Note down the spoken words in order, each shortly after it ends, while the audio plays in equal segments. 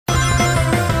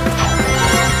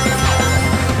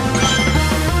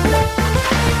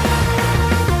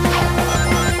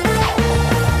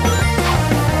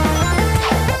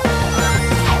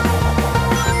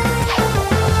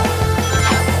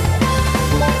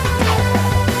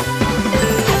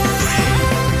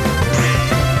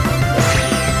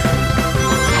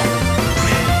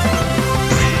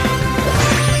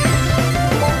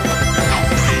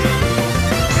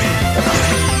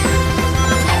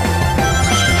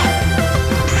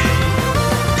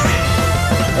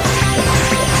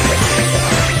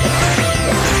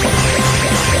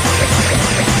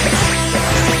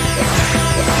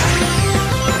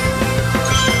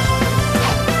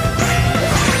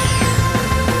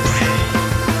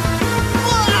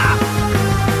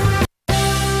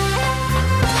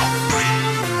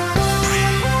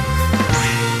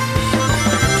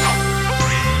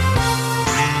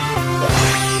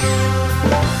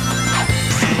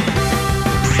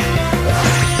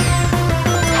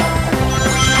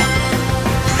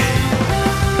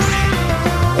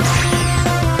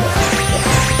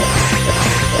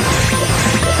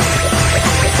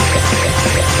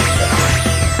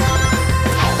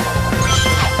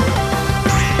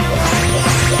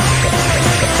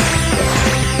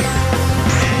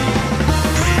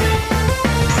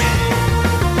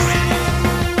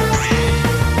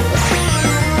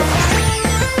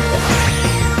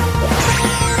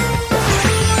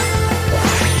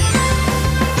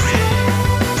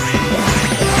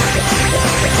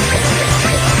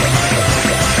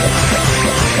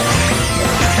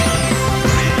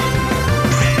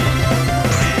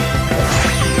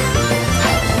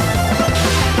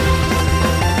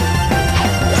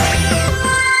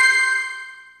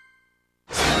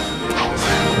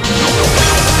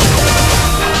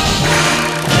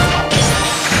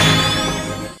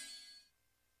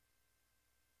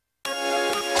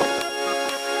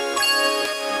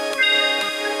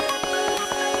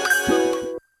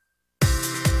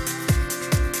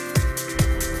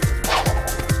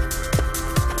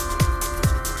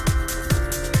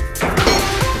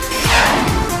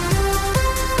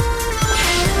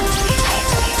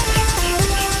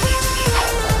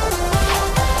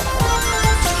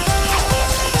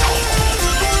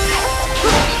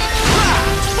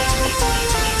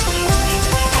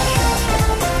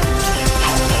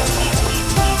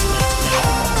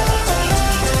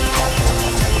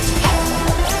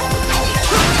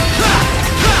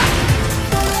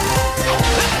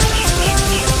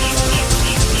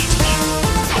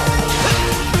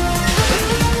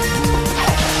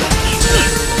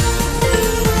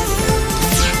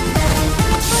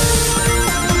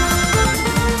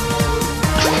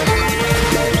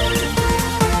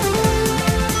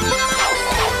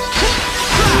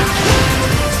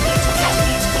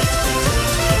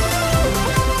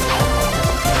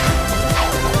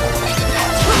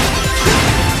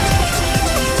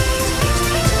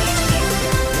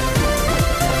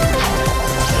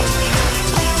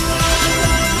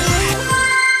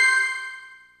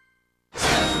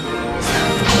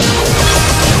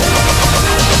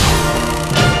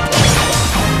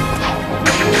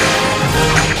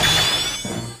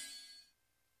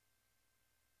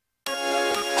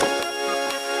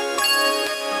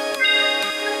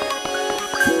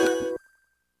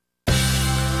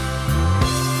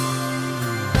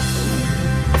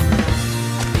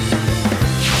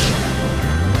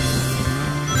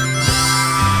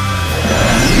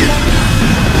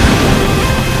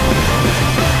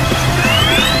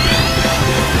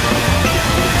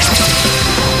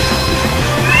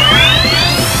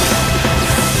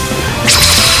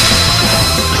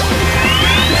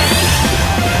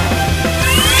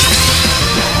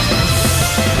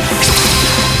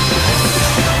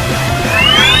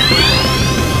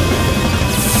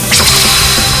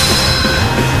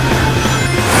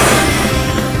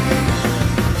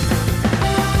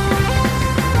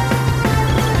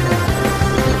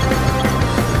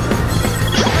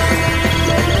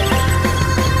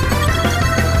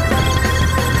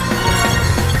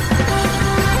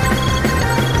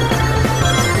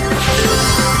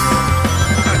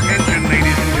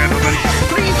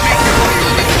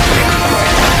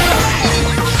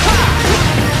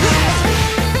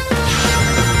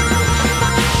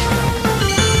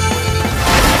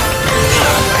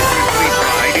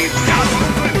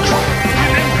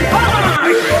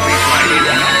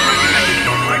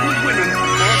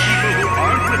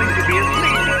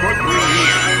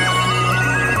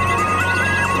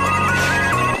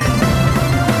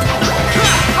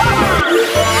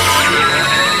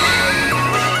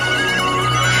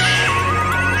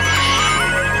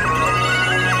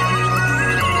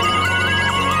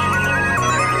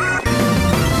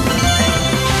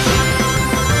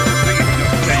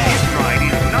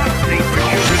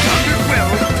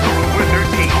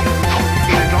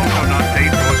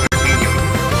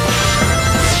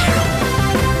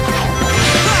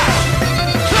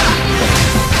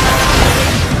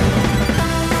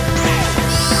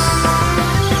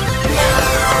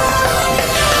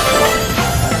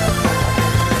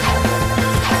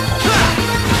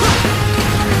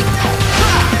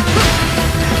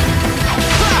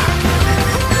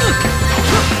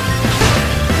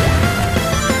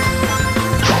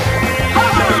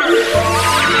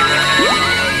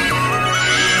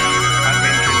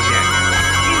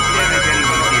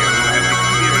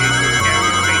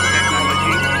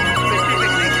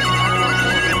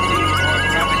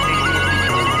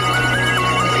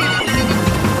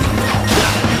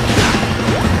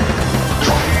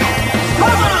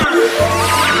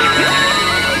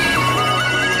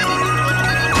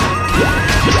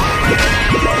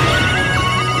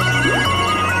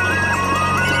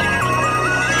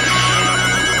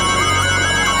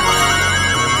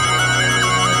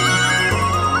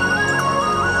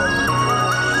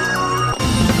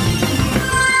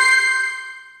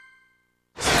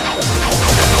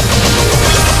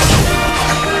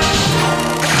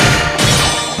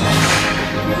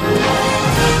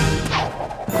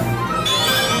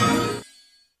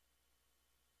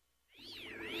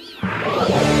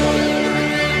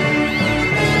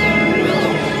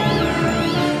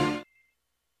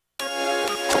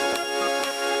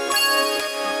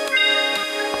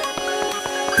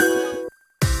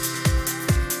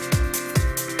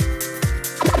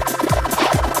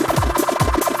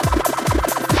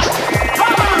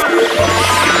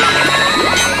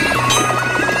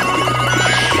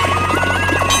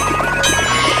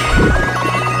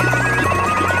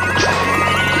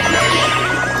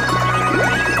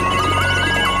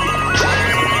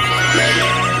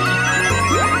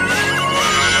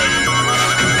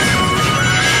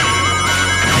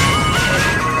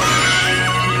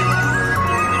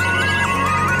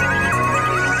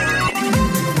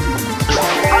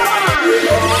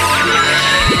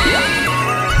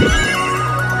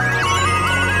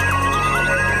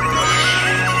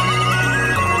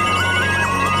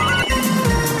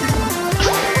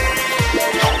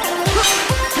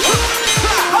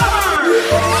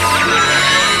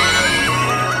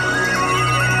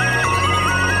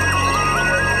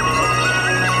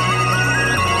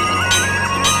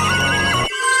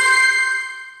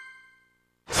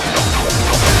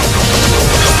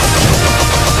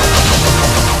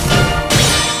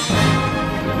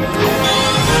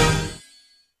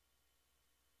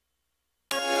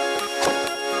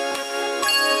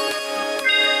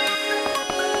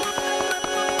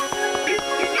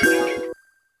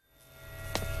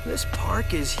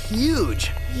park is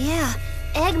huge. Yeah,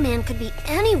 Eggman could be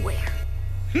anywhere.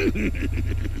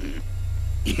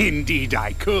 Indeed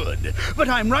I could, but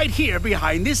I'm right here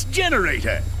behind this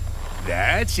generator.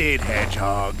 That's it,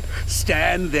 Hedgehog.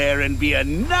 Stand there and be a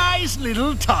nice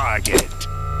little target.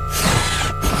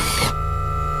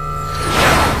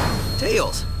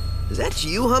 Tails, is that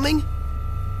you humming?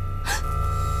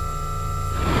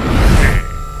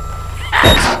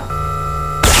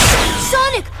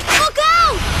 Sonic, look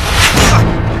out!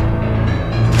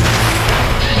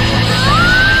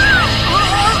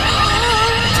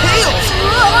 Tails!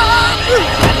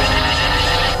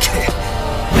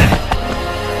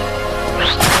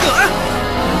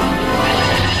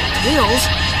 Tails,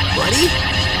 buddy?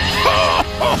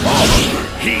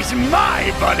 He's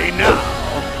my buddy now.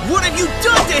 What have you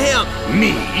done to him?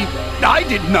 Me? I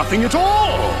did nothing at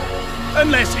all.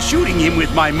 Unless shooting him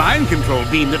with my mind control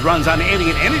beam that runs on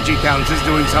alien energy counts is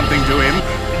doing something to him.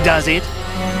 Does it?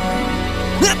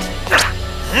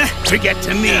 To get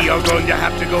to me, you're going to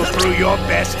have to go through your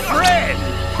best friend.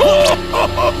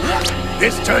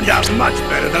 This turned out much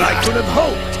better than I could have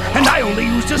hoped, and I only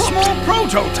used a small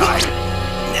prototype.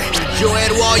 Enjoy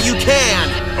it while you can.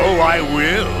 Oh, I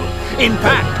will. In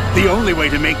fact, the only way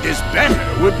to make this better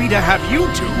would be to have you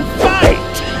two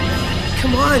fight.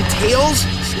 Come on, Tails.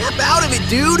 Snap out of it,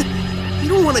 dude. You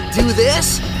don't want to do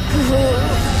this.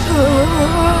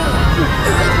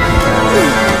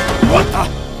 What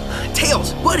the?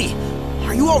 Tails, buddy,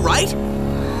 are you all right?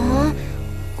 Huh?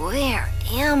 Where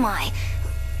am I?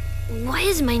 Why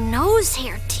is my nose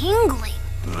hair tingling?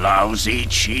 Lousy,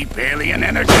 cheap alien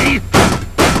energy.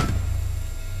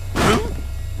 Huh?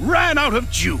 Ran out of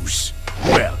juice.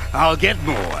 Well, I'll get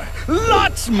more.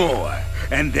 Lots more.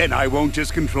 And then I won't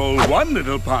just control one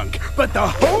little punk, but the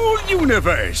whole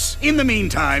universe. In the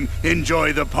meantime,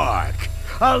 enjoy the park.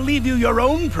 I'll leave you your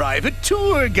own private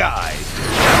tour guide.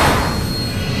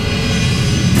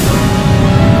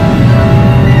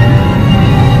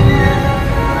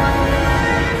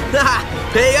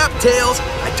 Pay up, Tails.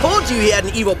 I told you he had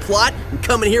an evil plot, and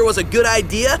coming here was a good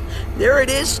idea. There it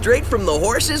is, straight from the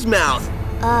horse's mouth.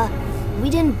 We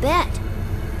didn't bet.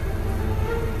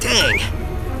 Dang.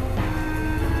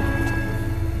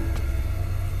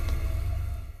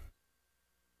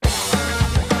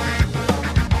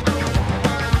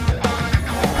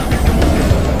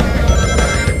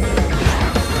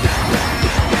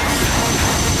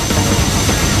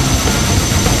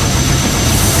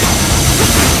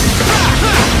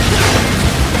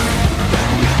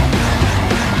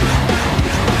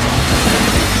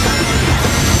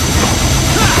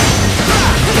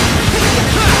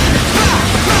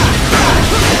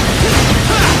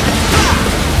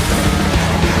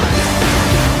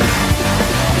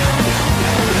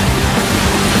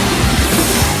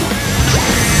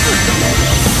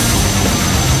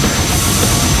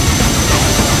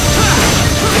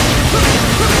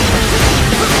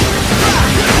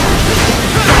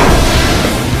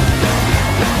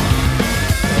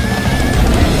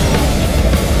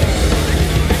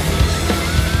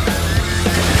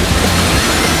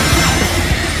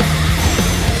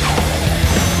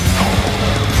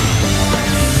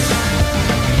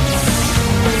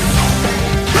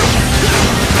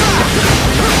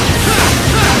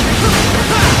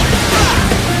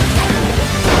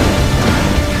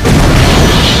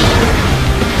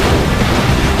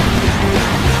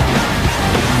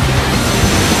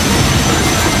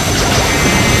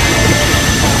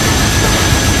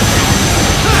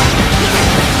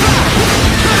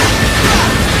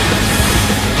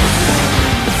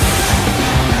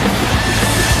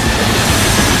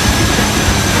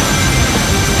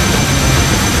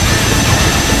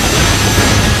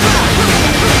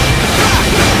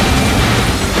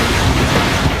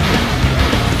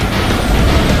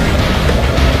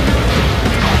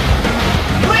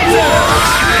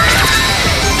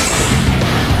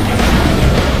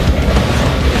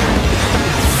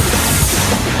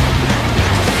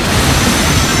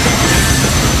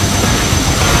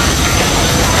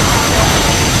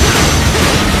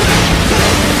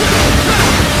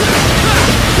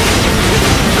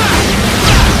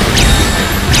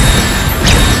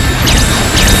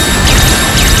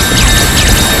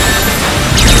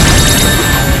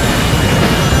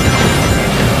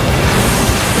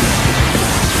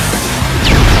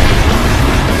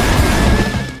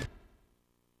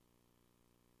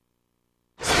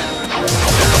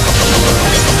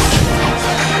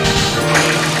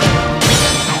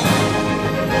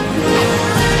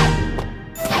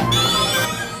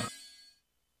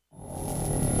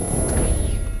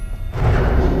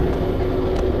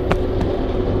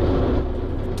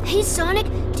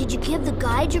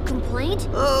 hide your complaint?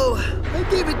 Oh, I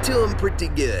gave it to him pretty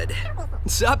good.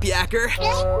 Sup, Yacker?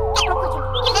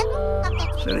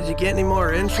 So did you get any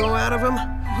more info out of him?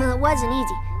 Well, it wasn't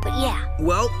easy, but yeah.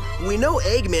 Well, we know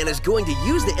Eggman is going to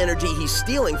use the energy he's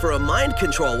stealing for a mind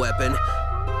control weapon.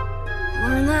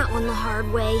 Learned that one the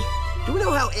hard way. Do we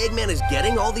know how Eggman is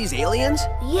getting all these aliens?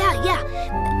 Yeah.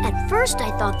 At first I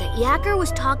thought that Yacker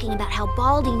was talking about how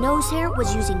Baldy Nosehair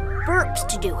was using burps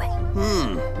to do it.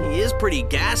 He is pretty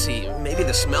gassy. Maybe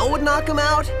the smell would knock him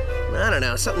out? I don't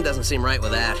know, something doesn't seem right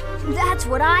with that. That's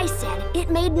what I said. It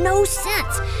made no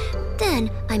sense.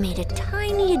 Then I made a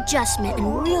tiny adjustment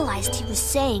and realized he was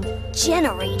saying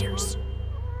generators.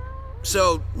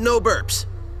 So, no burps.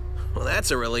 Well,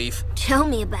 that's a relief. Tell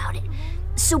me about it.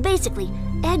 So basically,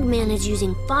 Eggman is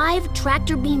using 5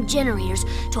 tractor beam generators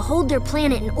to hold their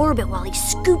planet in orbit while he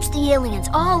scoops the aliens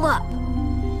all up.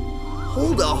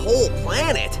 Hold a whole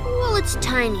planet? Well, it's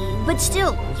tiny, but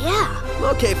still, yeah.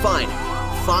 Okay, fine.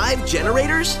 5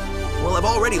 generators? Well, I've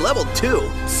already leveled 2.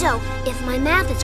 So, if my math is